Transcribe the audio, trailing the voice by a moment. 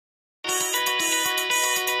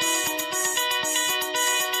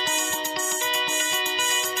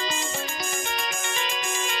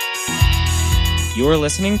You are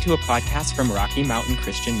listening to a podcast from Rocky Mountain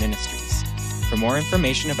Christian Ministries. For more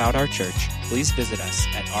information about our church, please visit us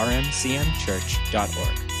at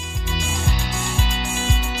rmcmchurch.org.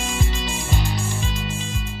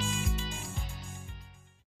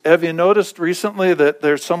 Have you noticed recently that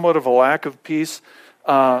there's somewhat of a lack of peace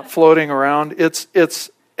floating around?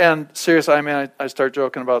 And seriously, I mean, I start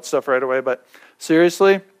joking about stuff right away, but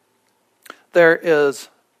seriously, there is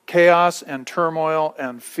chaos and turmoil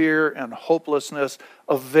and fear and hopelessness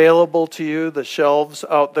available to you. The shelves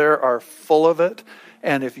out there are full of it,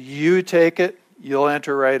 and if you take it, you'll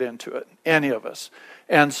enter right into it, any of us.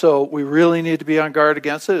 And so we really need to be on guard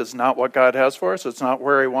against it. It's not what God has for us. It's not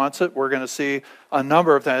where He wants it. We're going to see a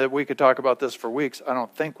number of things. We could talk about this for weeks. I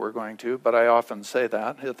don't think we're going to, but I often say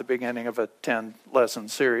that at the beginning of a 10-lesson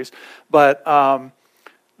series. But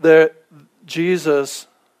Jesus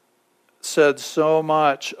said so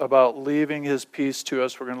much about leaving His peace to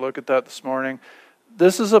us. We're going to look at that this morning.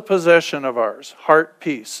 This is a possession of ours, heart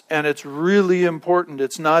peace, and it's really important.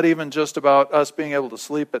 It's not even just about us being able to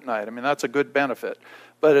sleep at night. I mean, that's a good benefit,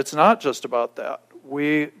 but it's not just about that.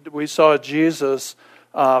 We saw Jesus,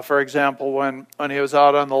 for example, when He was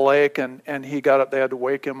out on the lake and he got up, they had to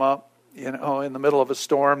wake Him up, in the middle of a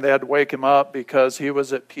storm. They had to wake Him up because He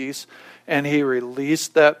was at peace, and He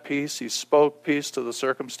released that peace. He spoke peace to the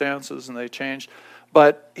circumstances, and they changed.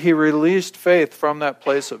 But He released faith from that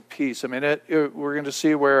place of peace. I mean, we're going to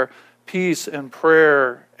see where peace and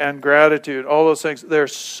prayer and gratitude, all those things, they're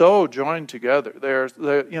so joined together.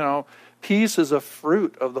 Peace is a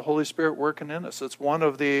fruit of the Holy Spirit working in us. It's one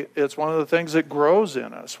of the things that grows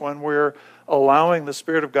in us when we're allowing the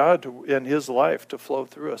Spirit of God in His life to flow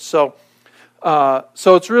through us. So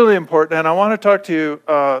it's really important. And I want to talk to you.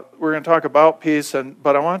 We're going to talk about peace,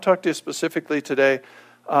 but I want to talk to you specifically today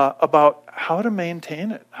about how to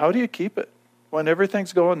maintain it. How do you keep it when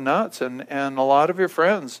everything's going nuts and a lot of your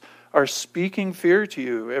friends are speaking fear to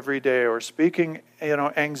you every day, or speaking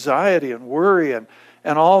anxiety and worry and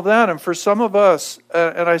all of that. And for some of us,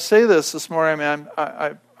 and I say this morning, I mean,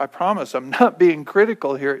 I promise I'm not being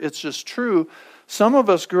critical here. It's just true. Some of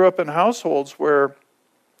us grew up in households where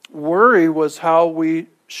worry was how we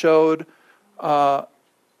showed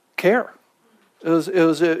care. It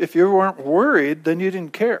was if you weren't worried, then you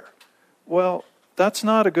didn't care. Well, that's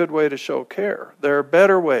not a good way to show care. There are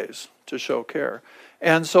better ways to show care.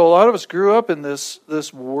 And so a lot of us grew up in this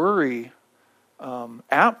worry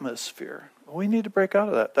atmosphere. We need to break out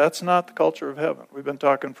of that. That's not the culture of heaven. We've been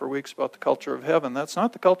talking for weeks about the culture of heaven. That's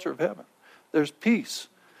not the culture of heaven. There's peace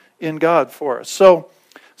in God for us. So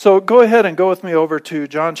go ahead and go with me over to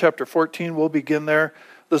John chapter 14. We'll begin there.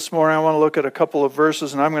 This morning I want to look at a couple of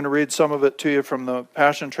verses, and I'm going to read some of it to you from the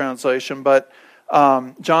Passion Translation. But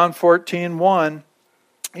John 14:1,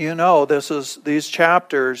 these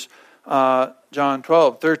chapters, John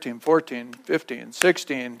 12, 13, 14, 15,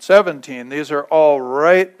 16, 17, these are all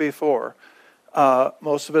right before,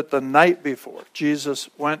 most of it the night before Jesus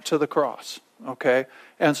went to the cross, okay?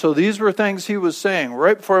 And so these were things He was saying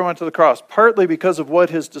right before He went to the cross, partly because of what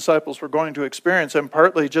His disciples were going to experience, and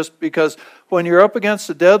partly just because when you're up against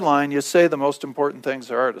a deadline, you say the most important things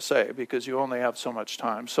there are to say, because you only have so much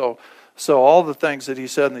time. So all the things that He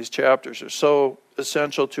said in these chapters are so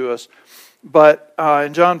essential to us. But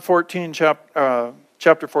in John 14,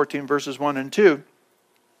 chapter 14, verses 1 and 2,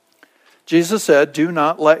 Jesus said, "Do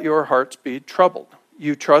not let your hearts be troubled.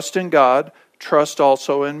 You trust in God, trust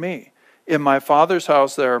also in me. In my Father's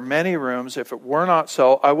house there are many rooms. If it were not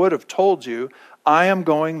so, I would have told you. I am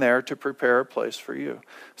going there to prepare a place for you."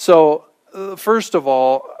 So, first of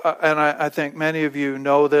all, and I think many of you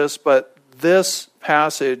know this, but this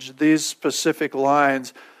passage, these specific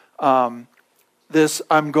lines, this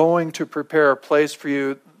 "I'm going to prepare a place for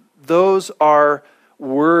you," those are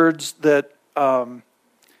words that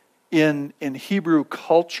in Hebrew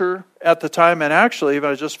culture at the time, and actually even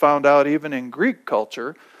I just found out even in Greek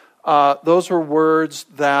culture, those were words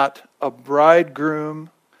that a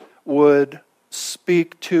bridegroom would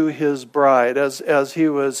speak to his bride as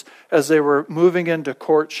they were moving into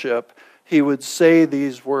courtship. He would say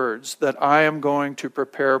these words, that I am going to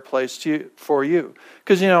prepare a place for you.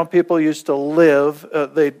 Because people used to live,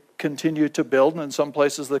 they continue to build, and in some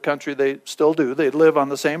places of the country they still do. They live on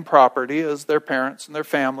the same property as their parents and their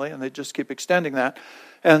family, and they just keep extending that.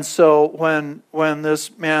 And so when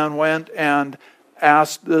this man went and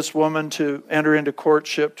asked this woman to enter into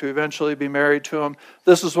courtship to eventually be married to him,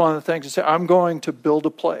 this is one of the things he said, I'm going to build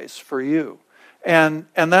a place for you. And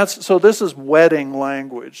this is wedding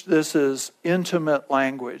language. This is intimate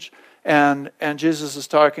language. And Jesus is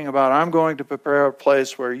talking about, I'm going to prepare a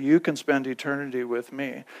place where you can spend eternity with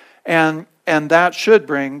me. And And that should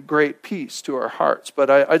bring great peace to our hearts. But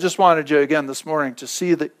I just wanted you again this morning to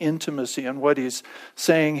see the intimacy in what he's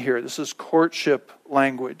saying here. This is courtship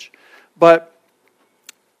language. But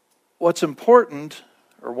what's important,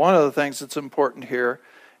 or one of the things that's important here,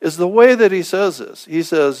 is the way that he says this. He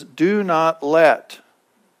says, do not let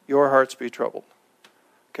your hearts be troubled.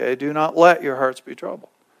 Okay, do not let your hearts be troubled.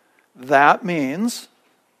 That means,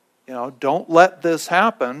 don't let this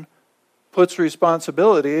happen, puts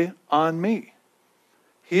responsibility on me.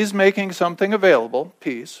 He's making something available,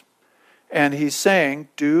 peace, and he's saying,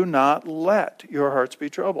 do not let your hearts be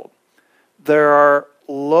troubled. There are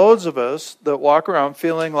loads of us that walk around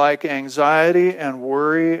feeling like anxiety and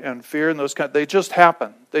worry and fear and those they just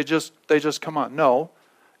happen. They just come on. No,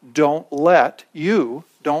 don't let your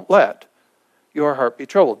heart be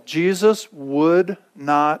troubled. Jesus would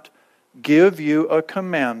not give you a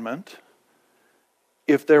commandment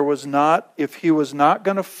if he was not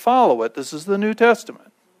going to follow it. This is the New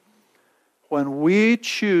Testament. When we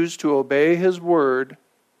choose to obey his word,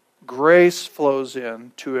 grace flows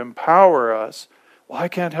in to empower us. Well, I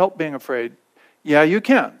can't help being afraid. Yeah, you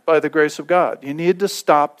can, by the grace of God. You need to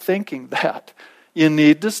stop thinking that. You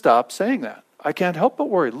need to stop saying that. I can't help but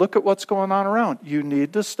worry. Look at what's going on around. You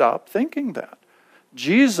need to stop thinking that.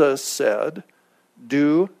 Jesus said,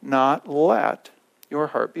 do not let your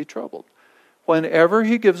heart be troubled. Whenever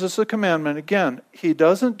he gives us a commandment, again, he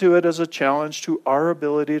doesn't do it as a challenge to our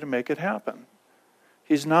ability to make it happen.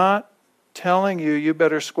 He's not telling you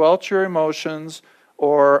better squelch your emotions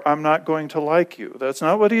or I'm not going to like you. That's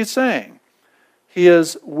not what he's saying. He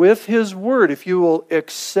is with his word. If you will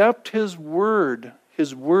accept his word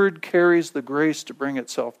carries the grace to bring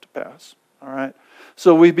itself to pass. All right?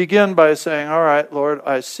 So we begin by saying, all right, Lord,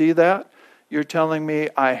 I see that. You're telling me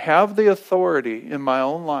I have the authority in my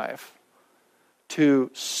own life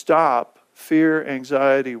to stop fear,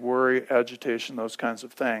 anxiety, worry, agitation, those kinds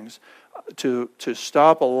of things, to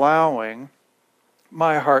stop allowing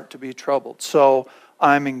my heart to be troubled. So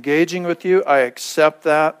I'm engaging with you. I accept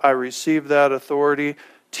that. I receive that authority.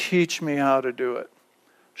 Teach me how to do it.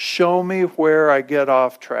 Show me where I get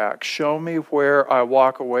off track. Show me where I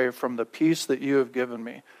walk away from the peace that you have given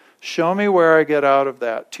me. Show me where I get out of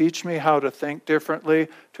that. Teach me how to think differently,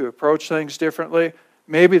 to approach things differently,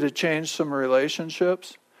 maybe to change some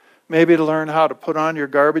relationships, maybe to learn how to put on your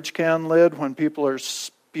garbage can lid when people are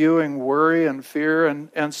spewing worry and fear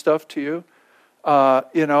and stuff to you.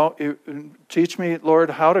 Teach me, Lord,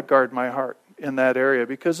 how to guard my heart in that area,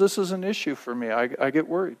 because this is an issue for me. I get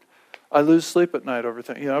worried. I lose sleep at night over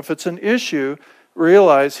things. If it's an issue,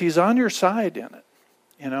 realize he's on your side in it.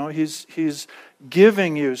 He's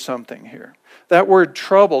giving you something here. That word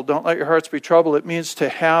trouble, don't let your hearts be troubled, it means to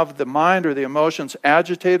have the mind or the emotions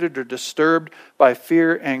agitated or disturbed by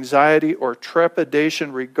fear, anxiety, or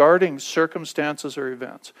trepidation regarding circumstances or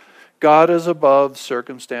events. God is above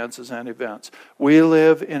circumstances and events. We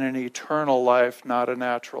live in an eternal life, not a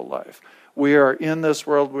natural life. We are in this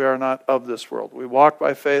world, we are not of this world. We walk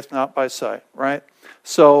by faith, not by sight, right?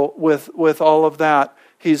 So with all of that,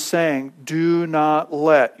 he's saying, do not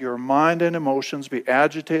let your mind and emotions be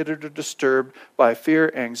agitated or disturbed by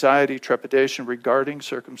fear, anxiety, trepidation regarding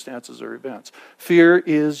circumstances or events. Fear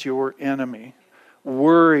is your enemy.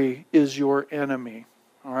 Worry is your enemy.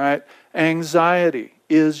 All right? Anxiety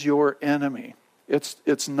is your enemy.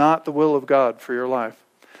 It's not the will of God for your life.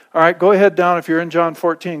 All right, go ahead down. If you're in John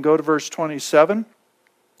 14, go to verse 27,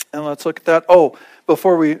 and let's look at that. Oh,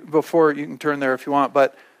 before you can turn there if you want,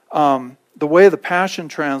 but the way the Passion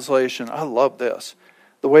Translation, I love this.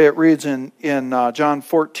 The way it reads in John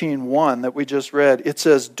 14:1 that we just read, it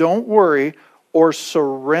says, don't worry or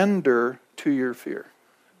surrender to your fear.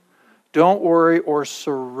 Don't worry or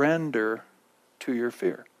surrender to your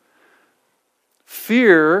fear.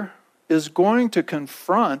 Fear is going to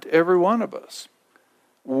confront every one of us.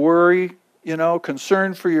 Worry,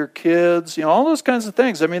 concern for your kids, all those kinds of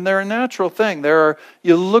things. I mean, they're a natural thing.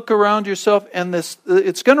 You look around yourself and it's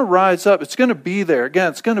going to rise up. It's going to be there.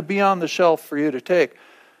 Again, it's going to be on the shelf for you to take.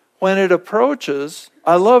 When it approaches,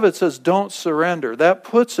 I love it says, don't surrender. That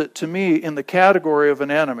puts it to me in the category of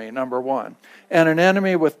an enemy, number one, and an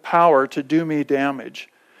enemy with power to do me damage.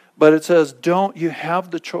 But it says, you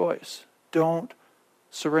have the choice. Don't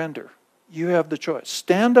surrender. You have the choice.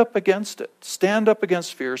 Stand up against it. Stand up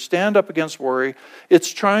against fear. Stand up against worry. It's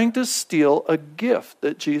trying to steal a gift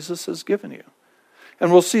that Jesus has given you.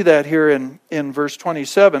 And we'll see that here in verse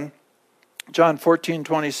 27, John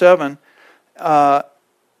 14:27.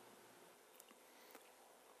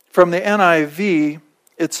 From the NIV,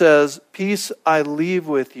 it says, peace I leave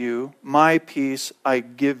with you, my peace I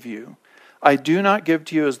give you. I do not give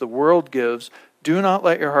to you as the world gives. Do not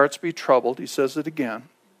let your hearts be troubled. He says it again.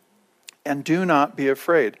 And do not be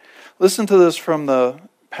afraid. Listen to this from the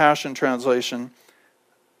Passion Translation.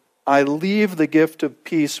 I leave the gift of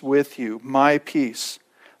peace with you, my peace.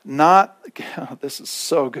 This is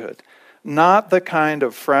so good. Not the kind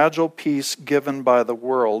of fragile peace given by the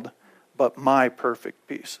world, but my perfect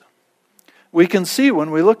peace. We can see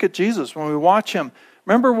when we look at Jesus, when we watch him.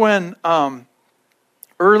 Remember when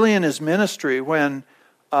early in his ministry, when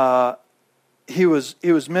he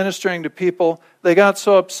was ministering to people, they got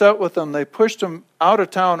so upset with him, they pushed him out of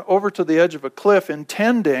town over to the edge of a cliff,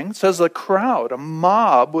 intending, it says a crowd, a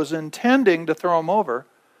mob was intending to throw him over,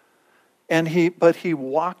 but he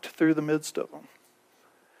walked through the midst of them.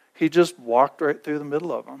 He just walked right through the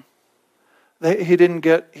middle of them. He didn't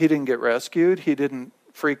get rescued. He didn't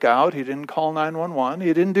freak out. He didn't call 911.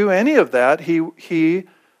 He didn't do any of that. He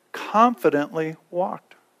confidently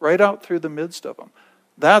walked right out through the midst of them.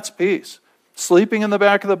 That's peace. Sleeping in the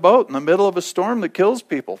back of the boat in the middle of a storm that kills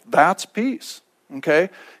people. That's peace. Okay?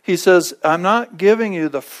 He says, I'm not giving you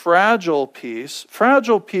the fragile peace.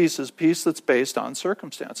 Fragile peace is peace that's based on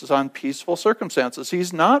circumstances, on peaceful circumstances.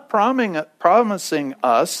 He's not promising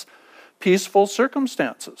us peaceful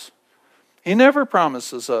circumstances. He never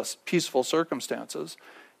promises us peaceful circumstances.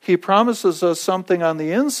 He promises us something on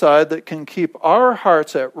the inside that can keep our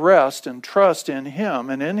hearts at rest and trust in him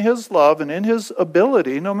and in his love and in his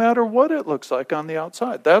ability, no matter what it looks like on the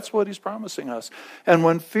outside. That's what he's promising us. And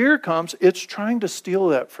when fear comes, it's trying to steal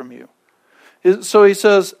that from you. So he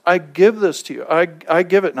says, I give this to you. I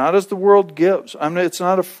give it not as the world gives. It's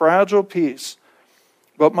not a fragile peace,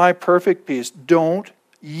 but my perfect peace. Don't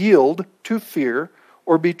yield to fear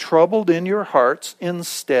or be troubled in your hearts.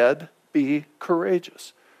 Instead, be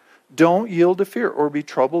courageous. Don't yield to fear or be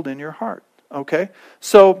troubled in your heart. Okay?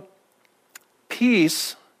 So,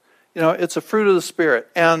 peace, it's a fruit of the Spirit.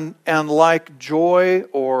 And like joy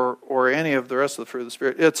or any of the rest of the fruit of the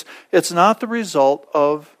Spirit, it's not the result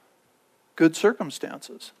of good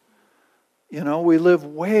circumstances. We live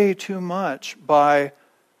way too much by,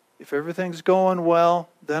 if everything's going well,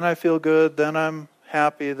 then I feel good, then I'm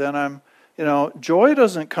happy, then I'm, joy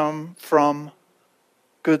doesn't come from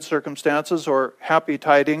good circumstances or happy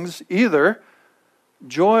tidings either.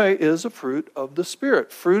 Joy is a fruit of the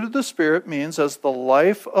Spirit. Fruit of the Spirit means as the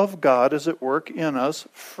life of God is at work in us,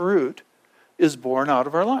 fruit is born out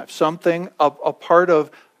of our life. Something, a part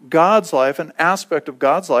of God's life, an aspect of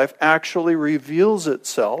God's life actually reveals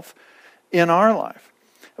itself in our life.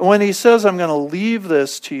 And when he says, I'm going to leave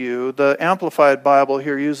this to you, the Amplified Bible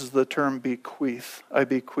here uses the term bequeath. I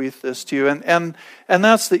bequeath this to you. And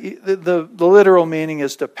that's the literal meaning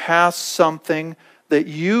is to pass something that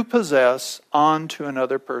you possess on to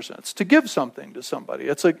another person. It's to give something to somebody.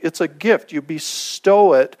 It's a gift. You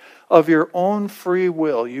bestow it of your own free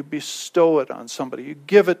will. You bestow it on somebody. You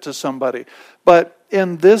give it to somebody. But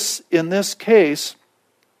in this case,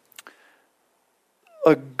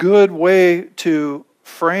 a good way to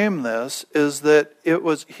frame this is that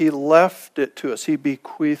he left it to us. He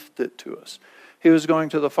bequeathed it to us. He was going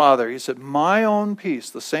to the Father. He said, my own peace,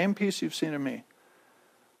 the same peace you've seen in me,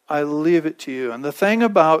 I leave it to you. And the thing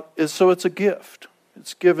about is, so it's a gift.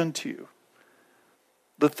 It's given to you.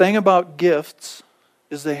 The thing about gifts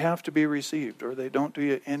is they have to be received or they don't do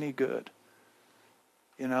you any good.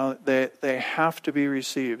 They have to be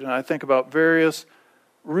received. And I think about various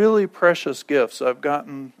really precious gifts I've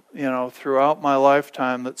gotten, throughout my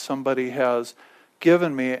lifetime that somebody has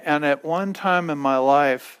given me. And at one time in my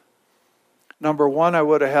life, number one, I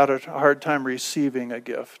would have had a hard time receiving a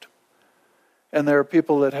gift. And there are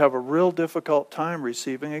people that have a real difficult time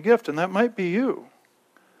receiving a gift, and that might be you.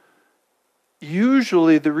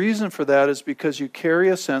 Usually the reason for that is because you carry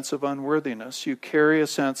a sense of unworthiness. You carry a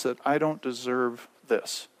sense that I don't deserve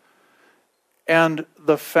this. And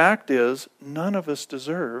the fact is, none of us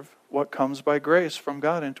deserve what comes by grace from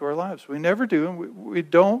God into our lives. We never do, and we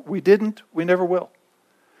don't, we didn't, we never will.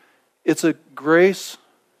 It's a grace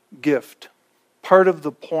gift. Part of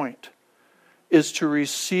the point is to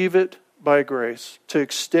receive it by grace, to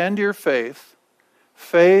extend your faith.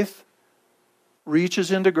 Faith reaches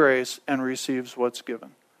into grace and receives what's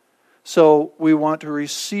given. So we want to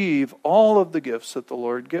receive all of the gifts that the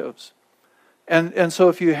Lord gives. And so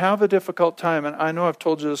if you have a difficult time, and I know I've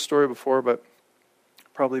told you this story before, but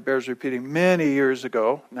probably bears repeating, many years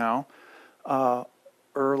ago now,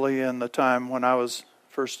 early in the time when I was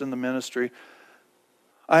first in the ministry,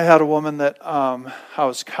 I had a woman that I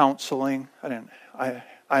was counseling. I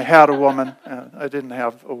had a woman. I didn't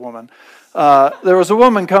have a woman. There was a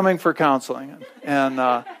woman coming for counseling and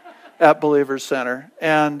at Believers Center.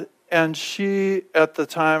 And And she, at the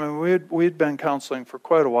time, and we'd been counseling for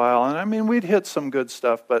quite a while, and I mean, we'd hit some good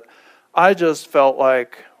stuff, but I just felt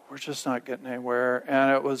like we're just not getting anywhere.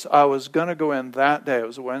 And I was going to go in that day. It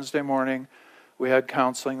was a Wednesday morning. We had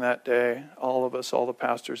counseling that day. All of us, all the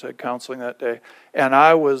pastors had counseling that day. And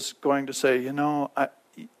I was going to say,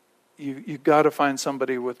 you got to find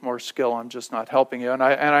somebody with more skill. I'm just not helping you. And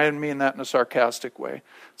I didn't mean that in a sarcastic way.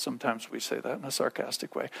 Sometimes we say that in a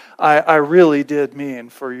sarcastic way. I really did mean,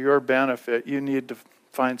 for your benefit, you need to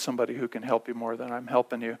find somebody who can help you more than I'm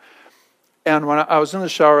helping you. And when I was in the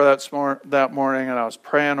shower that morning, and I was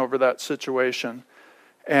praying over that situation,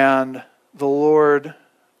 and the Lord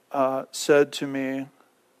said to me,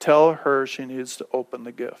 tell her she needs to open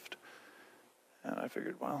the gift. And I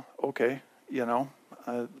figured, well, okay,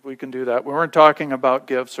 we can do that. We weren't talking about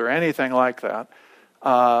gifts or anything like that.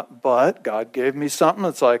 But God gave me something.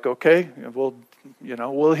 It's like, okay, we'll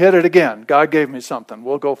hit it again. God gave me something.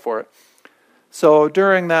 We'll go for it. So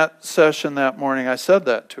during that session that morning, I said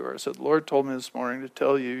that to her. I said, the Lord told me this morning to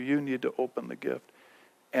tell you, you need to open the gift.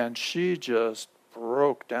 And she just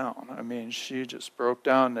broke down. I mean, she just broke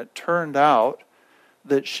down. It turned out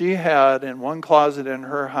that she had, in one closet in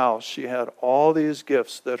her house, she had all these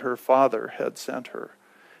gifts that her father had sent her.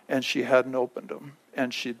 And she hadn't opened them.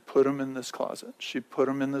 And she'd put them in this closet. She'd put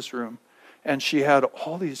them in this room. And she had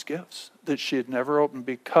all these gifts that she had never opened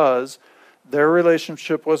because their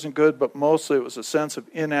relationship wasn't good, but mostly it was a sense of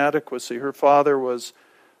inadequacy. Her father was,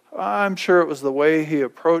 I'm sure it was the way he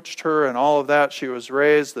approached her and all of that. She was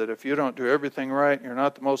raised that if you don't do everything right, you're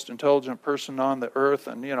not the most intelligent person on the earth,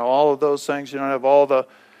 and all of those things, you don't have all the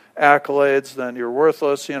accolades, then you're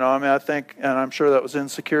worthless. I think, and I'm sure that was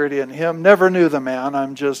insecurity in him. Never knew the man.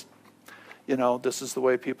 I'm just, this is the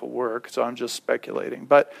way people work, so I'm just speculating.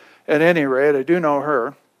 But at any rate, I do know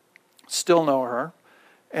her, still know her,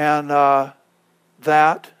 and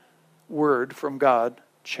that word from God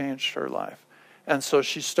changed her life. And so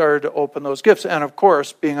she started to open those gifts. And of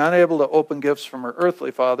course, being unable to open gifts from her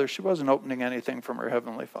earthly father, she wasn't opening anything from her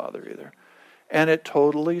heavenly Father either. And it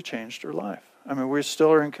totally changed her life. I mean, we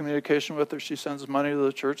still are in communication with her. She sends money to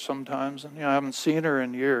the church sometimes. And I haven't seen her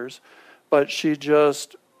in years. But she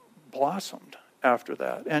just blossomed after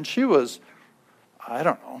that. And she was, I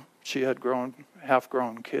don't know, she had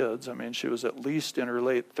half-grown kids. I mean, she was at least in her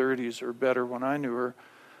late 30s or better when I knew her.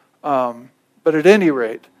 But at any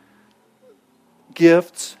rate,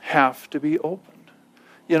 gifts have to be opened.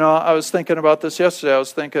 I was thinking about this yesterday. I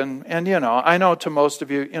was thinking, and I know to most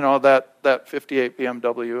of you, that 58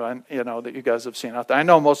 BMW, that you guys have seen out there. I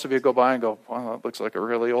know most of you go by and go, well, that looks like a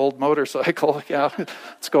really old motorcycle. Yeah,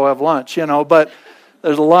 let's go have lunch, But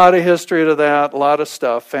there's a lot of history to that, a lot of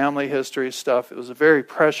stuff, family history stuff. It was a very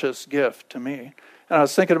precious gift to me. And I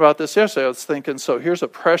was thinking about this yesterday. I was thinking, so here's a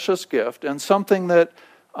precious gift and something that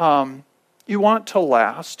you want to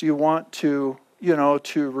last. You want to,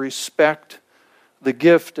 to respect the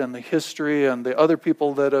gift and the history and the other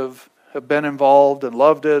people that have been involved and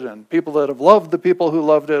loved it, and people that have loved the people who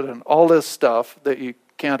loved it, and all this stuff that you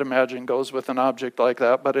can't imagine goes with an object like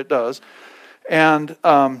that, but it does. And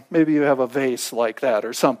maybe you have a vase like that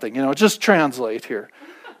or something, just translate here.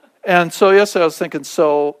 And so yesterday I was thinking,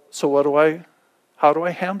 so how do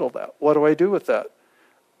I handle that? What do I do with that?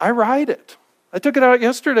 I ride it. I took it out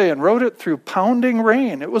yesterday and rode it through pounding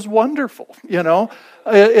rain. It was wonderful,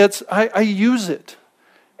 I use it.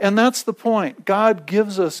 And that's the point. God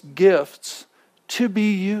gives us gifts to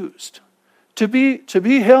be used, to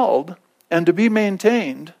be held and to be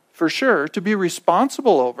maintained, for sure, to be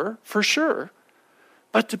responsible over, for sure,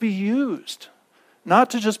 but to be used, not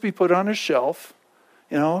to just be put on a shelf,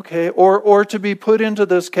 or to be put into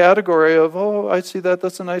this category of, oh, I see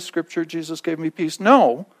that's a nice scripture, Jesus gave me peace.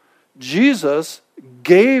 No, Jesus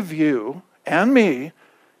gave you and me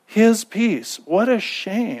his peace. What a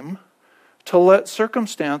shame to let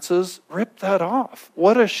circumstances rip that off.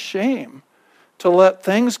 What a shame to let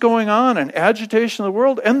things going on and agitation in the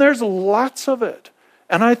world, and there's lots of it.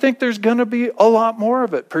 And I think there's going to be a lot more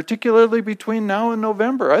of it, particularly between now and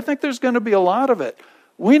November. I think there's going to be a lot of it.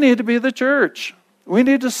 We need to be the church. We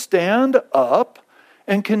need to stand up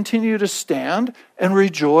and continue to stand and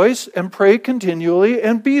rejoice and pray continually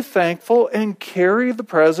and be thankful and carry the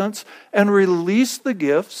presence and release the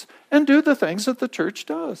gifts and do the things that the church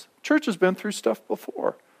does. Church has been through stuff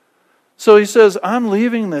before. So he says, I'm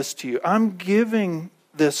leaving this to you. I'm giving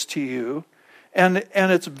this to you. And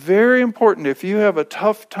it's very important, if you have a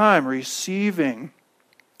tough time receiving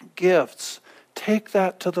gifts, take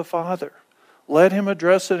that to the Father. Let him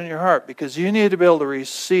address it in your heart, because you need to be able to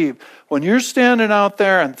receive. When you're standing out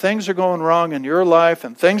there and things are going wrong in your life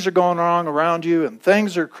and things are going wrong around you and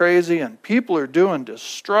things are crazy and people are doing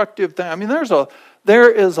destructive things. I mean, there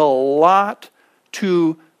is a lot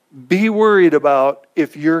to be worried about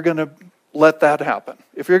if you're going to let that happen.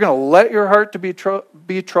 If you're going to let your heart to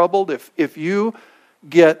be troubled, if you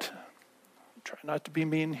get, try not to be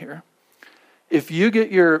mean here, if you get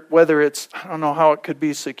whether it's, I don't know how it could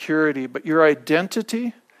be security, but your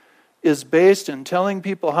identity is based in telling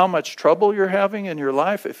people how much trouble you're having in your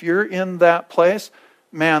life, if you're in that place,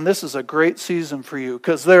 man, this is a great season for you,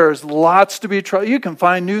 because there's lots to be troubled. You can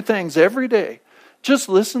find new things every day. Just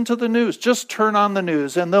listen to the news. Just turn on the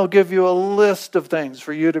news, and they'll give you a list of things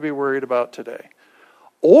for you to be worried about today.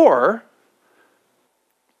 Or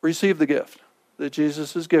receive the gift that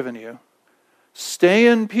Jesus has given you. Stay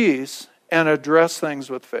in peace and address things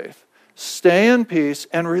with faith. Stay in peace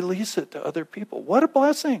and release it to other people. What a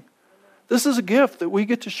blessing. This is a gift that we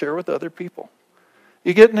get to share with other people.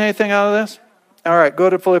 You getting anything out of this? All right, go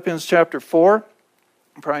to Philippians chapter 4.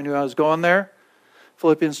 You probably knew I was going there.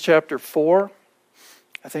 Philippians chapter 4.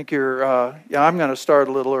 I think I'm going to start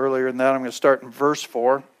a little earlier than that. I'm going to start in verse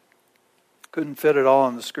 4. Couldn't fit it all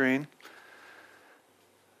on the screen.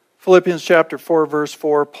 Philippians chapter 4, verse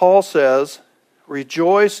 4. Paul says,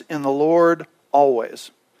 "Rejoice in the Lord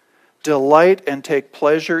always. Delight and take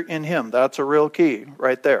pleasure in Him." That's a real key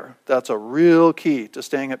right there. That's a real key to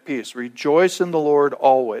staying at peace. Rejoice in the Lord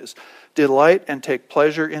always. Delight and take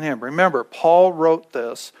pleasure in Him. Remember, Paul wrote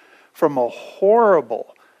this from a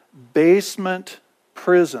horrible basement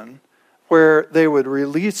prison where they would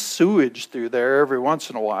release sewage through there every once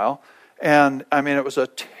in a while. And I mean, it was a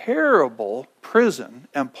terrible prison.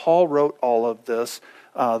 And Paul wrote all of this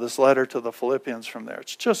letter to the Philippians from there.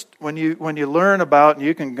 It's just when you learn about,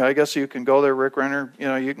 and I guess you can go there, Rick Renner,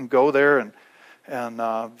 you can go there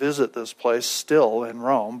and visit this place still in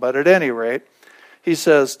Rome. But at any rate, he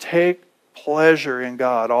says, take pleasure in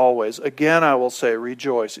God always. Again, I will say,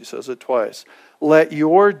 rejoice. He says it twice. Let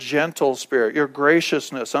your gentle spirit, your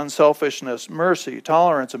graciousness, unselfishness, mercy,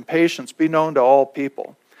 tolerance, and patience be known to all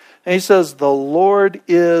people. And he says, the Lord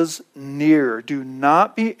is near. Do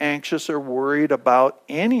not be anxious or worried about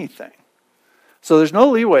anything. So there's no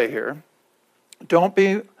leeway here. Don't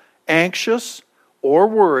be anxious or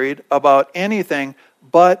worried about anything,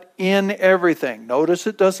 but in everything. Notice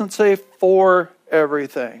it doesn't say for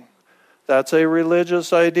everything. That's a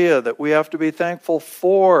religious idea that we have to be thankful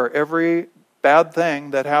for every bad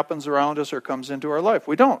thing that happens around us or comes into our life.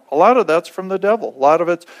 We don't. A lot of that's from the devil. A lot of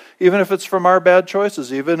it's, even if it's from our bad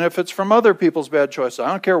choices, even if it's from other people's bad choices, I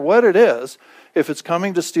don't care what it is, if it's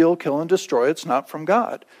coming to steal, kill, and destroy, it's not from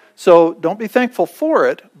God. So don't be thankful for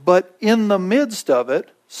it, but in the midst of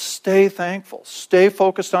it, stay thankful. Stay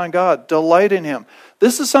focused on God. Delight in Him.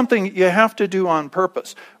 This is something you have to do on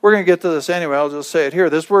purpose. We're going to get to this anyway. I'll just say it here.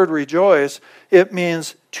 This word rejoice, it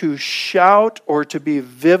means to shout or to be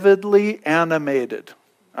vividly animated.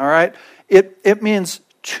 All right? It means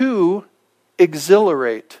to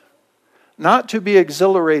exhilarate. Not to be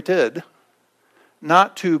exhilarated.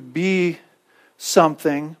 Not to be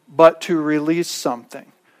something, but to release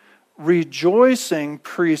something. Rejoicing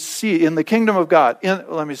precedes, in the kingdom of God,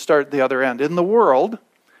 let me start at the other end. In the world,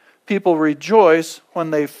 people rejoice when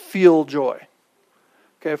they feel joy.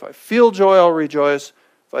 Okay, if I feel joy, I'll rejoice.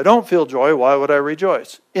 If I don't feel joy, why would I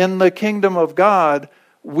rejoice? In the kingdom of God,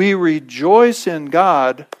 we rejoice in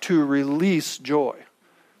God to release joy.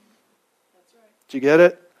 Do you get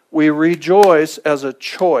it? We rejoice as a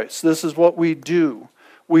choice. This is what we do.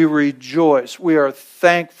 We rejoice. We are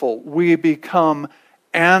thankful. We become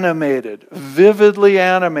animated, vividly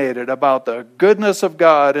animated about the goodness of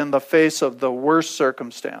God in the face of the worst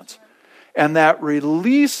circumstance. And that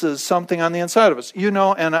releases something on the inside of us. And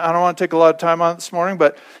I don't want to take a lot of time on it this morning,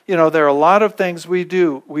 but, there are a lot of things we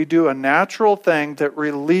do. We do a natural thing that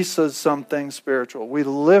releases something spiritual. We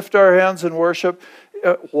lift our hands in worship.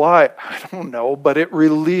 Why? I don't know, but it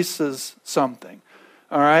releases something.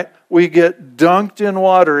 All right? We get dunked in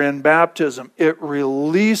water in baptism. It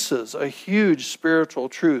releases a huge spiritual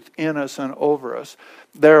truth in us and over us.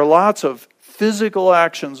 There are lots of physical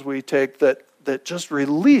actions we take that just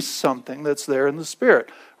release something that's there in the Spirit.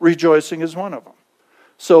 Rejoicing is one of them.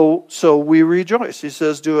 So we rejoice. He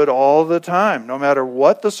says do it all the time, no matter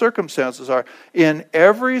what the circumstances are. In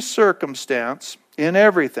every circumstance, in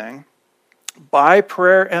everything, by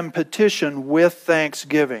prayer and petition with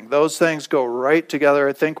thanksgiving. Those things go right together.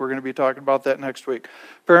 I think we're going to be talking about that next week.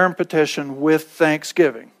 Prayer and petition with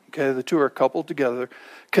thanksgiving. Okay, the two are coupled together.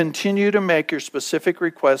 Continue to make your specific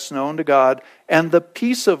requests known to God, and the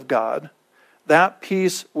peace of God that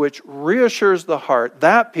peace which reassures the heart,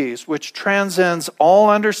 that peace which transcends all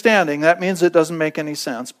understanding. That means it doesn't make any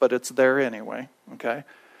sense, but it's there anyway, okay?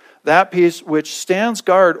 That peace which stands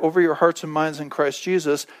guard over your hearts and minds in Christ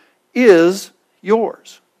Jesus is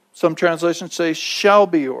yours. Some translations say shall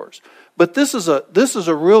be yours. But this is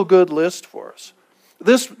a real good list for us.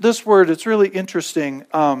 This word, it's really interesting.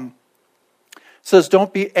 Says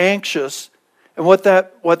don't be anxious. And what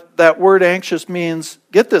that word anxious means,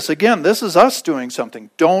 get this, again, this is us doing something.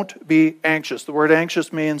 Don't be anxious. The word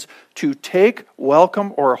anxious means to take,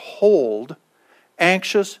 welcome, or hold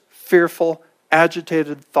anxious, fearful,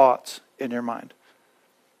 agitated thoughts in your mind.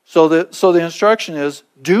 So the instruction is,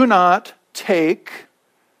 do not take,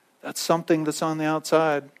 that's something that's on the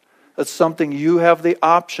outside. That's something you have the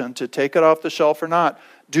option to take it off the shelf or not.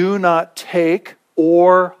 Do not take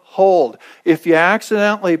or hold. If you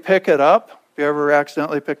accidentally pick it up, if you ever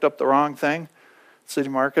accidentally picked up the wrong thing, City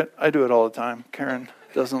Market, I do it all the time. Karen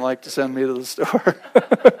doesn't like to send me to the store.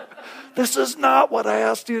 This is not what I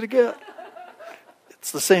asked you to get.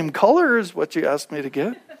 It's the same color as what you asked me to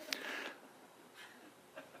get.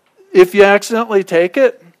 If you accidentally take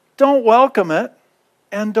it, don't welcome it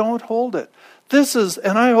and don't hold it. This is,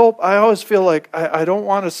 and I always feel like I don't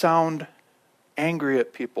want to sound angry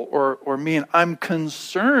at people or mean. I'm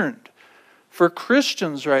concerned for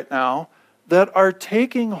Christians right now that are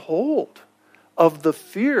taking hold of the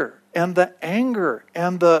fear and the anger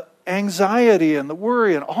and the anxiety and the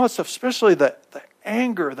worry and all that stuff, especially the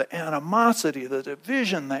anger, the animosity, the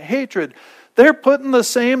division, the hatred. They're putting the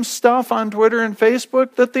same stuff on Twitter and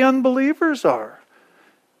Facebook that the unbelievers are.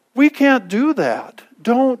 We can't do that.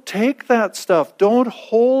 Don't take that stuff. Don't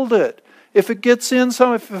hold it. If it gets in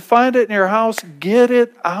if you find it in your house, get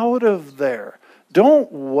it out of there.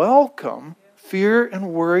 Don't welcome fear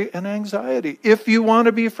and worry and anxiety if you want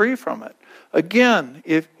to be free from it. Again,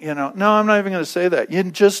 no, I'm not even going to say that. You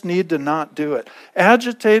just need to not do it.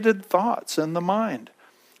 Agitated thoughts in the mind.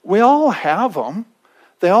 We all have them.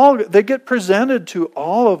 They get presented to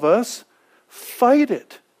all of us. Fight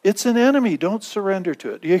it. It's an enemy. Don't surrender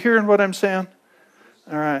to it. You hearing what I'm saying?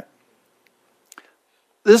 All right.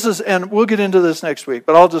 And we'll get into this next week,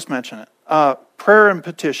 but I'll just mention it. Prayer and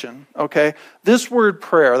petition, okay? This word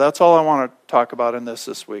prayer, that's all I want to talk about in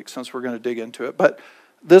this week, since we're going to dig into it. But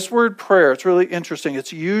this word prayer, it's really interesting.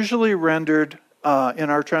 It's usually rendered in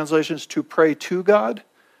our translations to pray to God,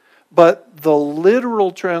 but the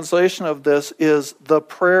literal translation of this is the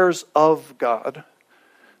prayers of God.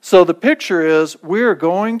 So the picture is we're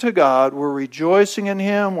going to God, we're rejoicing in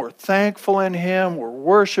Him, we're thankful in Him, we're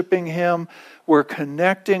worshiping Him, we're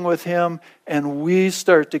connecting with Him, and we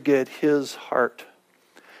start to get His heart.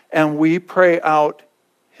 And we pray out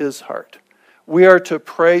His heart. We are to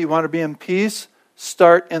pray, you want to be in peace?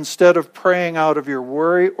 Start, instead of praying out of your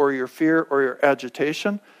worry or your fear or your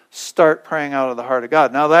agitation, start praying out of the heart of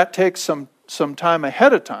God. Now that takes some time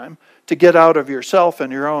ahead of time to get out of yourself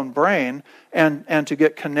and your own brain and to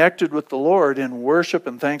get connected with the Lord in worship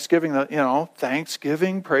and thanksgiving.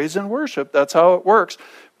 Thanksgiving, praise, and worship. That's how it works.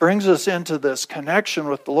 Brings us into this connection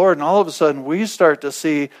with the Lord, and all of a sudden we start to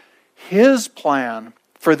see His plan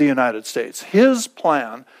for the United States, His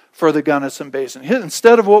plan for the Gunnison Basin.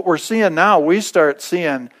 Instead of what we're seeing now, we start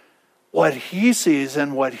seeing what He sees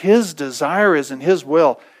and what His desire is and His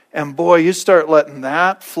will. And boy, you start letting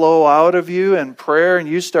that flow out of you in prayer, and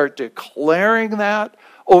you start declaring that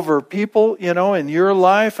over people, in your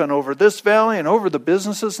life and over this valley and over the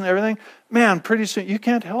businesses and everything. Man, pretty soon you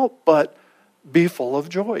can't help but be full of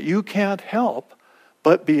joy. You can't help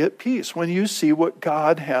but be at peace when you see what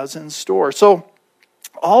God has in store. So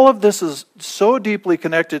all of this is so deeply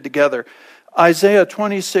connected together. Isaiah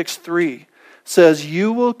 26:3 says,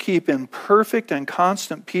 "You will keep in perfect and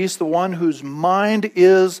constant peace the one whose mind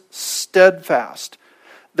is steadfast."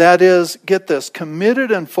 That is, get this,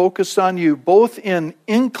 committed and focused on you, both in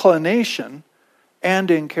inclination and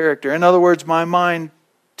in character. In other words, my mind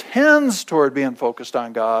tends toward being focused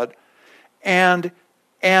on God, and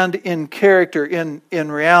in character, in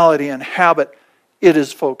reality, in habit, it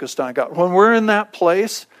is focused on God. When we're in that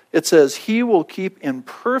place, it says, He will keep in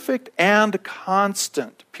perfect and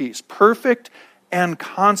constant peace. Perfect and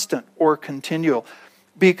constant, or continual,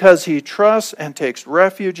 because He trusts and takes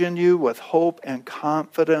refuge in you with hope and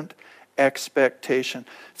confident expectation.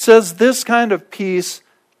 It says this kind of peace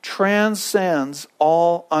transcends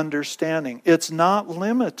all understanding. It's not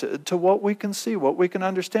limited to what we can see, what we can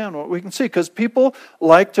understand, what we can see. Because people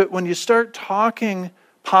like to, when you start talking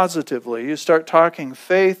positively, you start talking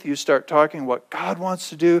faith, you start talking what God wants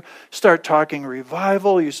to do, start talking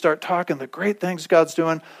revival, you start talking the great things God's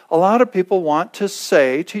doing, a lot of people want to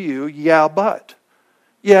say to you, yeah, but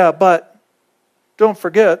Don't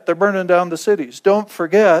forget they're burning down the cities. Don't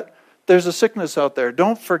forget there's a sickness out there.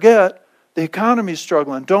 Don't forget the economy's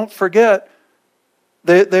struggling. Don't forget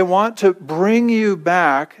they want to bring you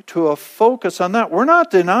back to a focus on that. We're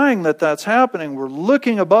not denying that that's happening. We're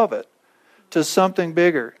looking above it to something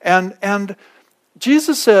bigger. And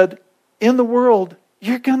Jesus said, in the world,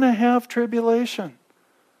 you're going to have tribulation.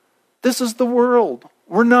 This is the world.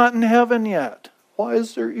 We're not in heaven yet. Why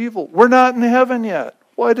is there evil? We're not in heaven yet.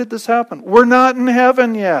 Why did this happen? We're not in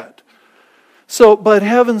heaven yet. But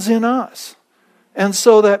heaven's in us. And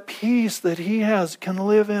so that peace that He has can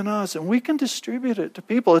live in us, and we can distribute it to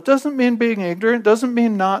people. It doesn't mean being ignorant. It doesn't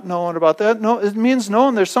mean not knowing about that. No, it means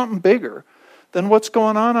knowing there's something bigger than what's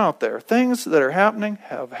going on out there. Things that are happening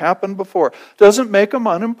have happened before. Doesn't make them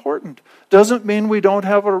unimportant. Doesn't mean we don't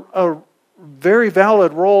have a very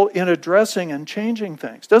valid role in addressing and changing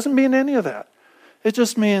things. Doesn't mean any of that. It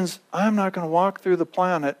just means I'm not going to walk through the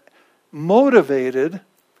planet motivated.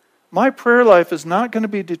 My prayer life is not going to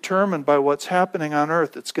be determined by what's happening on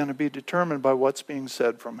earth. It's going to be determined by what's being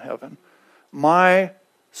said from heaven. My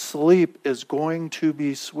sleep is going to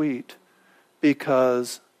be sweet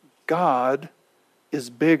because God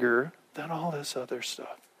is bigger than all this other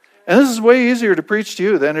stuff. And this is way easier to preach to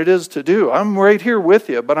you than it is to do. I'm right here with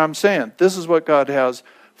you, but I'm saying this is what God has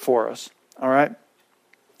for us. All right?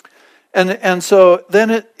 And so then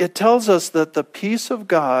it tells us that the peace of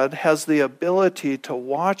God has the ability to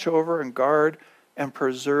watch over and guard and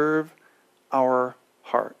preserve our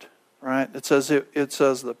heart. Right? It says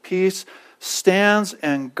the peace stands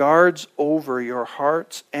and guards over your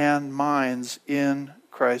hearts and minds in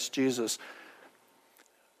Christ Jesus.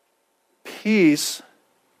 Peace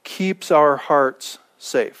keeps our hearts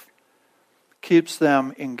safe. Keeps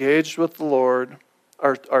them engaged with the Lord.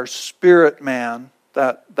 Our spirit man,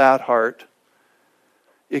 that heart,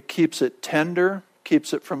 it keeps it tender,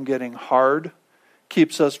 keeps it from getting hard,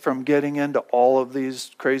 keeps us from getting into all of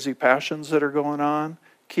these crazy passions that are going on,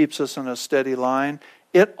 keeps us in a steady line.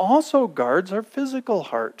 It also guards our physical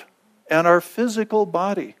heart and our physical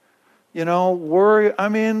body. Worry,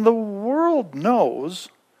 the world knows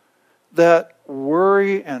that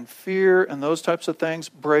worry and fear and those types of things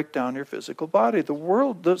break down your physical body.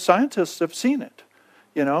 The scientists have seen it.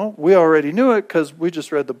 We already knew it because we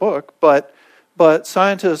just read the book, but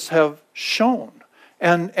scientists have shown.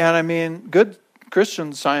 And good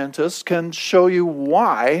Christian scientists can show you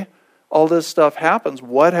why all this stuff happens.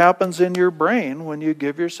 What happens in your brain when you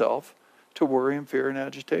give yourself to worry and fear and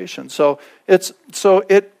agitation. So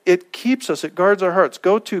it keeps us, it guards our hearts.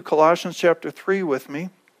 Go to Colossians chapter 3 with me,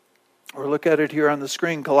 or look at it here on the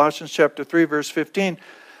screen. Colossians chapter 3, verse 15.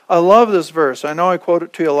 I love this verse. I know I quote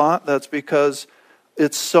it to you a lot. That's because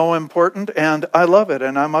it's so important, and I love it,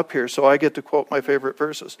 and I'm up here, so I get to quote my favorite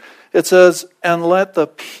verses. It says, and let the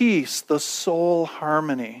peace, the soul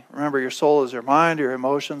harmony. Remember, your soul is your mind, your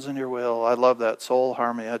emotions, and your will. I love that, soul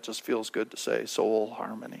harmony. That just feels good to say, soul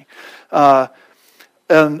harmony.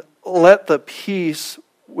 And let the peace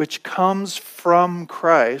which comes from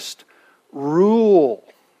Christ rule.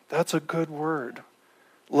 That's a good word.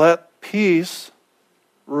 Let peace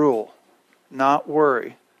rule, not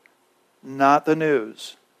worry. Not the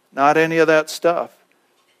news. Not any of that stuff.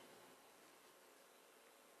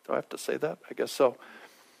 Do I have to say that? I guess so.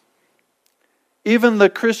 Even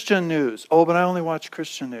the Christian news. Oh, but I only watch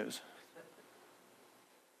Christian news.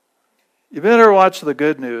 You better watch the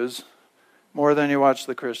good news more than you watch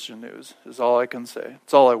the Christian news, is all I can say.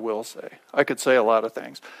 It's all I will say. I could say a lot of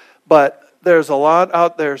things. But there's a lot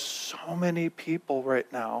out there, so many people right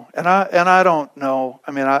now. And I don't know.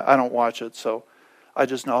 I don't watch it, so I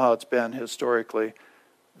just know how it's been historically.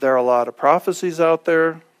 There are a lot of prophecies out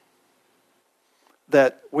there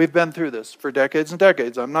that we've been through this for decades and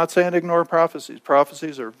decades. I'm not saying ignore prophecies.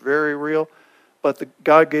 Prophecies are very real, but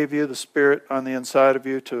God gave you the Spirit on the inside of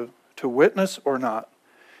you to witness or not.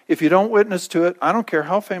 If you don't witness to it, I don't care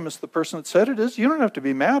how famous the person that said it is. You don't have to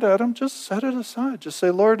be mad at them. Just set it aside. Just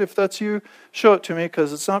say, Lord, if that's you, show it to me,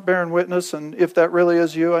 because it's not bearing witness. And if that really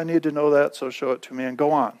is you, I need to know that, so show it to me and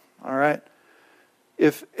go on. All right?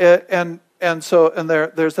 There's that,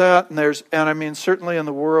 and certainly in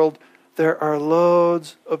the world there are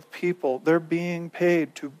loads of people. They're being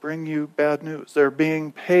paid to bring you bad news. They're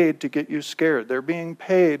being paid to get you scared. They're being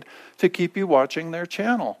paid to keep you watching their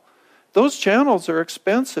channel. Those channels are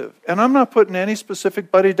expensive, and I'm not putting any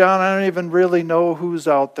specific buddy down. I don't even really know who's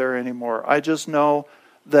out there anymore. I just know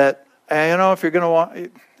that if you're going to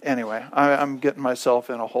want anyway, I'm getting myself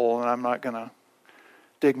in a hole, and I'm not going to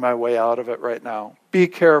dig my way out of it right now. Be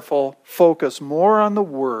careful. Focus more on the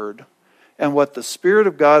Word and what the Spirit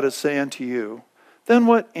of God is saying to you than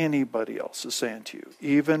what anybody else is saying to you,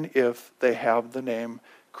 even if they have the name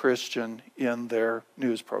Christian in their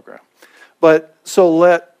news program. But so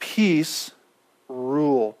let peace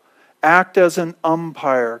rule. Act as an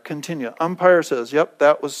umpire. Continue. Umpire says, yep,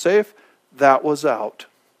 that was safe, that was out.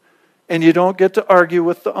 And you don't get to argue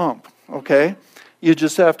with the ump, okay? You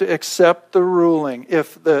just have to accept the ruling.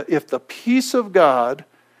 If the peace of God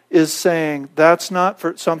is saying that's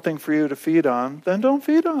not something for you to feed on, then don't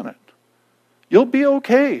feed on it. You'll be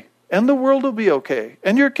okay. And the world will be okay.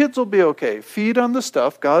 And your kids will be okay. Feed on the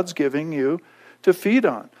stuff God's giving you to feed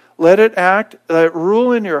on. Let it act, let it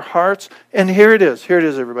rule in your hearts. And here it is,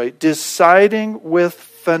 everybody. Deciding with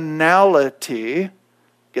finality,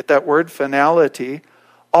 get that word, finality,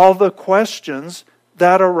 all the questions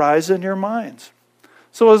that arise in your minds.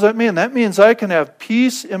 So what does that mean? That means I can have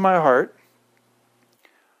peace in my heart,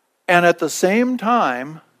 and at the same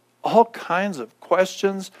time, all kinds of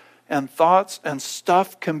questions and thoughts and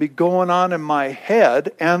stuff can be going on in my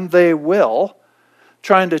head, and they will,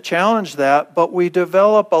 trying to challenge that, but we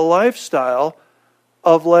develop a lifestyle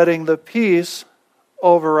of letting the peace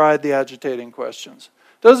override the agitating questions.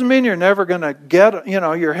 Doesn't mean you're never going to get,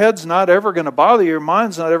 your head's not ever going to bother you, your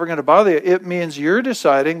mind's not ever going to bother you. It means you're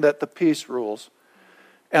deciding that the peace rules.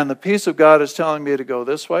 And the peace of God is telling me to go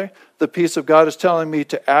this way. The peace of God is telling me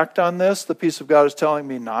to act on this. The peace of God is telling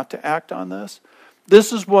me not to act on this.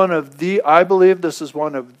 I believe this is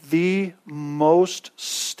one of the most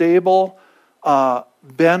stable,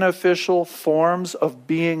 beneficial forms of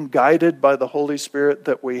being guided by the Holy Spirit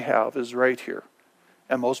that we have is right here.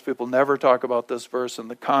 And most people never talk about this verse in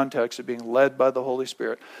the context of being led by the Holy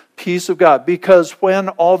Spirit. Peace of God. Because when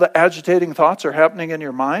all the agitating thoughts are happening in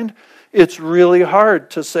your mind, it's really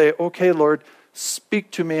hard to say, okay, Lord,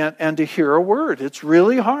 speak to me and to hear a word. It's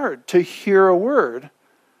really hard to hear a word.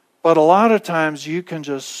 But a lot of times you can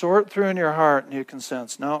just sort through in your heart and you can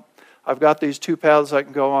sense, no, I've got these two paths I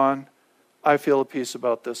can go on. I feel a peace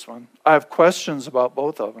about this one. I have questions about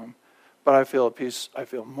both of them. But I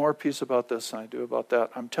feel more peace about this than I do about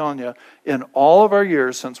that. I'm telling you, in all of our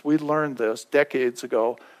years since we learned this decades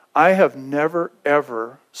ago, I have never,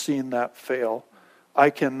 ever seen that fail.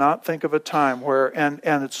 I cannot think of a time where, and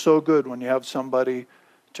it's so good when you have somebody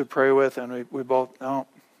to pray with and we both, no,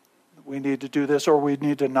 we need to do this or we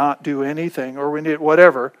need to not do anything or we need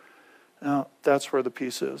whatever. No, that's where the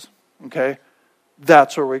peace is, okay?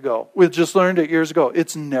 That's where we go. We just learned it years ago.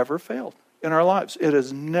 It's never failed in our lives. It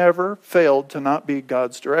has never failed to not be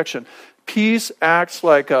God's direction. Peace acts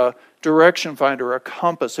like a direction finder, a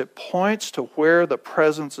compass. It points to where the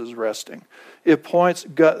presence is resting. It points,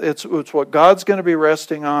 it's what God's going to be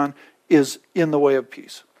resting on is in the way of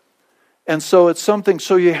peace. And so it's something,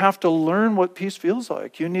 so you have to learn what peace feels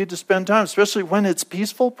like. You need to spend time, especially when it's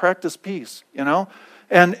peaceful, practice peace,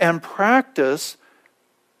 and practice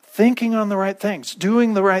thinking on the right things,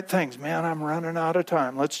 doing the right things. Man, I'm running out of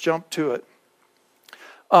time. Let's jump to it.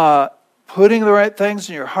 Putting the right things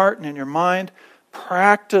in your heart and in your mind.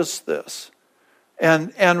 Practice this.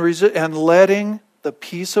 And letting the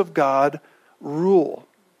peace of God rule.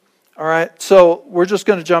 All right, so we're just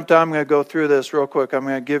going to jump down. I'm going to go through this real quick. I'm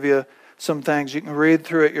going to give you some things. You can read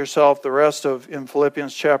through it yourself. The rest of in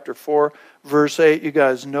Philippians chapter 4, verse 8. You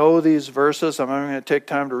guys know these verses. I'm not going to take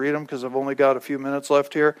time to read them because I've only got a few minutes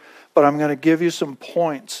left here. But I'm going to give you some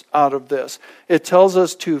points out of this. It tells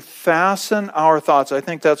us to fasten our thoughts. I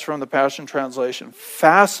think that's from the Passion Translation.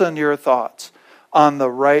 Fasten your thoughts on the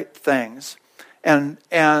right things. And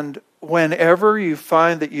whenever you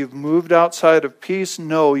find that you've moved outside of peace,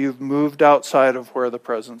 know you've moved outside of where the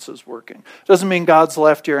presence is working. Doesn't mean God's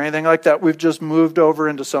left you or anything like that. We've just moved over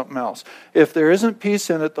into something else. If there isn't peace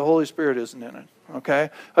in it, the Holy Spirit isn't in it. Okay?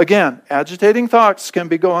 Again, agitating thoughts can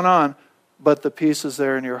be going on, but the peace is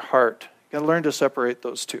there in your heart. You got to learn to separate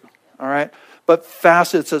those two. All right? But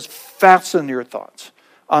it says fasten your thoughts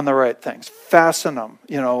on the right things. Fasten them.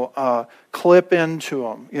 Clip into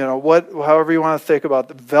them. However you want to think about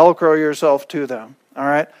them. Velcro yourself to them. All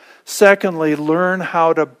right? Secondly, learn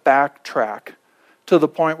how to backtrack to the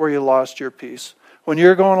point where you lost your peace. When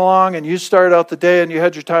you're going along and you started out the day and you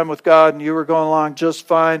had your time with God and you were going along just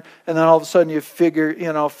fine, and then all of a sudden you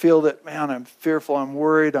feel that, man, I'm fearful, I'm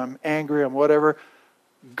worried, I'm angry, I'm whatever.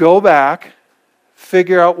 Go back,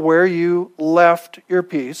 figure out where you left your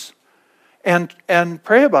peace, and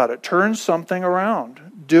pray about it. Turn something around.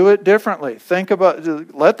 Do it differently.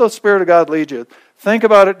 Let the Spirit of God lead you. Think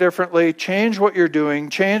about it differently. Change what you're doing.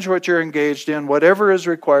 Change what you're engaged in. Whatever is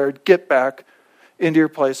required, get back into your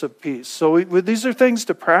place of peace. So these are things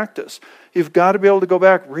to practice. You've got to be able to go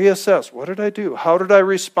back, reassess. What did I do? How did I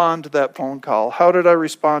respond to that phone call? How did I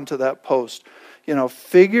respond to that post?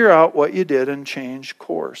 Figure out what you did and change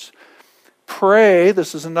course. Pray,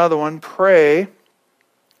 this is another one, pray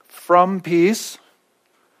from peace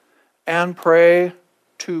and pray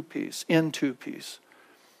to peace, into peace.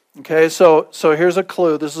 Okay, so here's a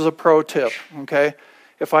clue. This is a pro tip, okay?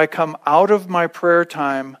 If I come out of my prayer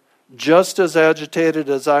time just as agitated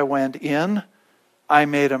as I went in, I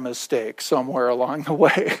made a mistake somewhere along the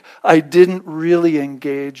way. I didn't really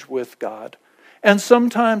engage with God. And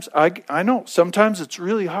sometimes, I know, sometimes it's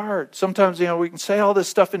really hard. Sometimes, we can say all this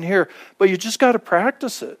stuff in here, but you just got to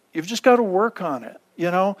practice it. You've just got to work on it,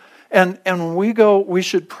 And when we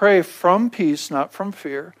should pray from peace, not from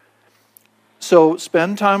fear. So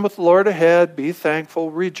spend time with the Lord ahead, be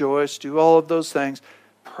thankful, rejoice, do all of those things.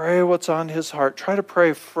 Pray what's on His heart. Try to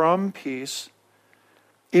pray from peace,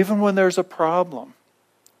 even when there's a problem.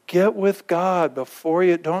 Get with God before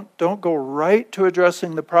you, don't go right to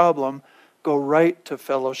addressing the problem. Go right to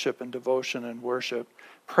fellowship and devotion and worship,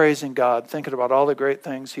 praising God, thinking about all the great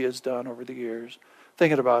things He has done over the years,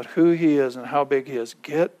 thinking about who He is and how big He is.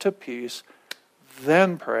 Get to peace,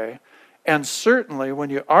 then pray. And certainly when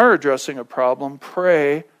you are addressing a problem,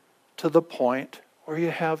 pray to the point where you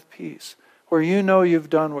have peace, where you know you've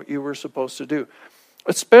done what you were supposed to do.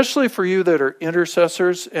 Especially for you that are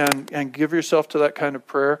intercessors and give yourself to that kind of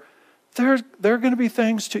prayer, there are going to be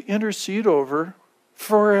things to intercede over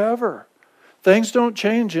forever. Things don't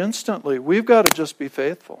change instantly. We've got to just be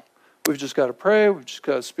faithful. We've just got to pray. We've just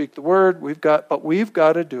got to speak the word. But we've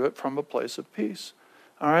got to do it from a place of peace.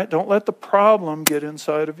 All right? Don't let the problem get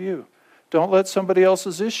inside of you. Don't let somebody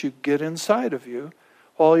else's issue get inside of you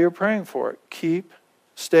while you're praying for it.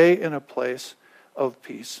 Stay in a place of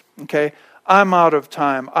peace. Okay? I'm out of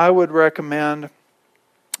time. I would recommend,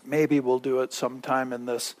 maybe we'll do it sometime in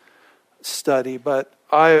this study, but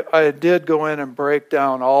I did go in and break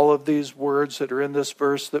down all of these words that are in this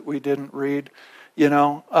verse that we didn't read.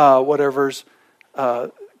 Whatever's,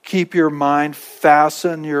 keep your mind,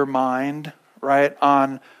 fasten your mind, right,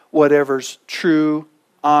 on whatever's true,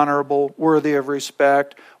 honorable, worthy of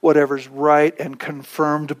respect, whatever's right and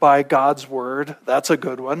confirmed by God's word. That's a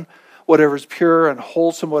good one. Whatever's pure and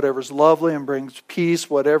wholesome, whatever's lovely and brings peace,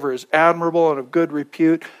 whatever is admirable and of good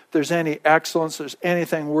repute, if there's any excellence, there's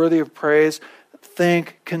anything worthy of praise,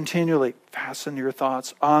 think continually. Fasten your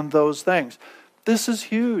thoughts on those things. This is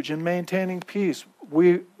huge in maintaining peace.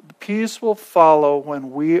 Peace will follow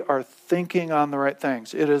when we are thinking on the right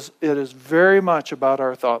things. It is very much about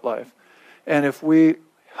our thought life. And if we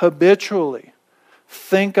habitually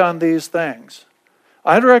think on these things,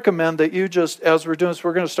 I'd recommend that you just, as we're doing this,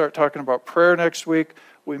 we're going to start talking about prayer next week.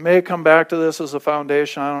 We may come back to this as a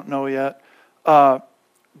foundation. I don't know yet.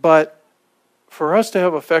 But for us to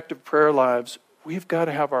have effective prayer lives, we've got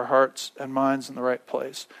to have our hearts and minds in the right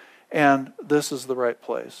place. And this is the right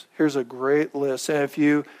place. Here's a great list. And if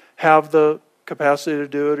you have the capacity to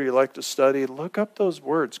do it or you like to study, look up those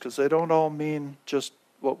words because they don't all mean just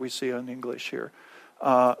what we see in English here.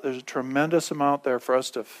 There's a tremendous amount there for us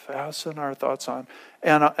to fasten our thoughts on.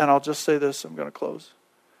 And I'll just say this, I'm going to close.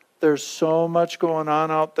 There's so much going on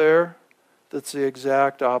out there that's the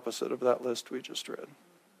exact opposite of that list we just read.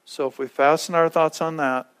 So if we fasten our thoughts on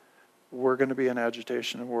that, we're going to be in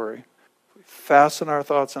agitation and worry. If we fasten our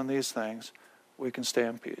thoughts on these things, we can stay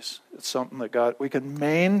in peace. It's something that we can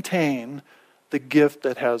maintain the gift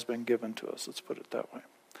that has been given to us. Let's put it that way.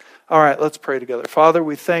 All right, let's pray together. Father,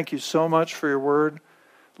 we thank you so much for your word.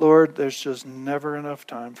 Lord, there's just never enough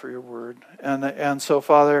time for your word. And so,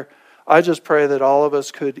 Father, I just pray that all of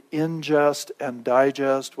us could ingest and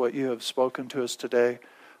digest what you have spoken to us today.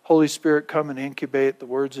 Holy Spirit, come and incubate the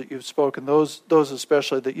words that you've spoken, those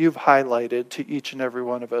especially that you've highlighted to each and every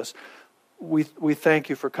one of us. We thank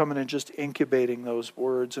you for coming and just incubating those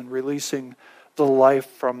words and releasing the life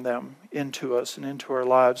from them into us and into our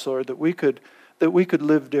lives, Lord, that we could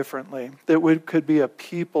live differently, that we could be a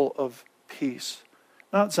people of peace.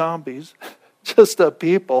 Not zombies, just a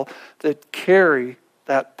people that carry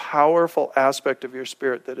that powerful aspect of your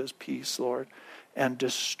Spirit that is peace, Lord, and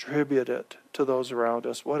distribute it to those around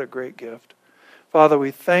us. What a great gift. Father,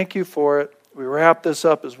 we thank you for it. We wrap this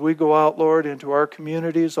up as we go out, Lord, into our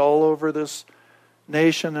communities all over this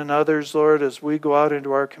nation and others, Lord. As we go out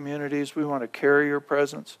into our communities, we want to carry your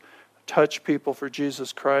presence, touch people for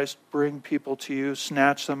Jesus Christ, bring people to you,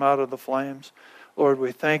 snatch them out of the flames. Lord,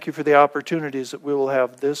 we thank you for the opportunities that we will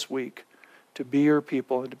have this week to be your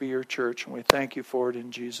people and to be your church. And we thank you for it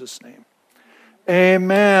in Jesus' name.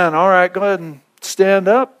 Amen. All right, go ahead and stand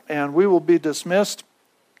up and we will be dismissed.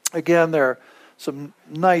 Again, there are some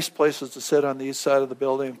nice places to sit on the east side of the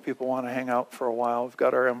building if people want to hang out for a while. We've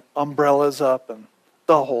got our umbrellas up and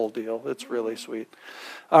the whole deal. It's really sweet.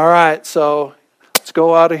 All right, so Let's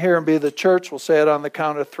go out of here and be the church. We'll say it on the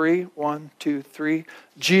count of 3. 1, 2, 3.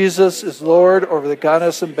 Jesus is Lord over the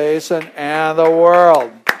Gunnison Basin and the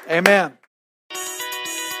world. Amen.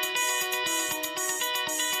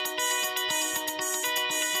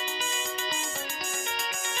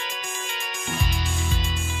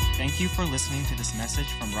 Thank you for listening to this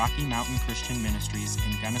message from Rocky Mountain Christian Ministries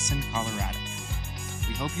in Gunnison, Colorado.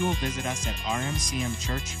 We hope you will visit us at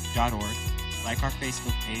rmcmchurch.org, like our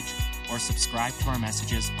Facebook page, or subscribe to our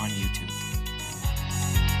messages on YouTube.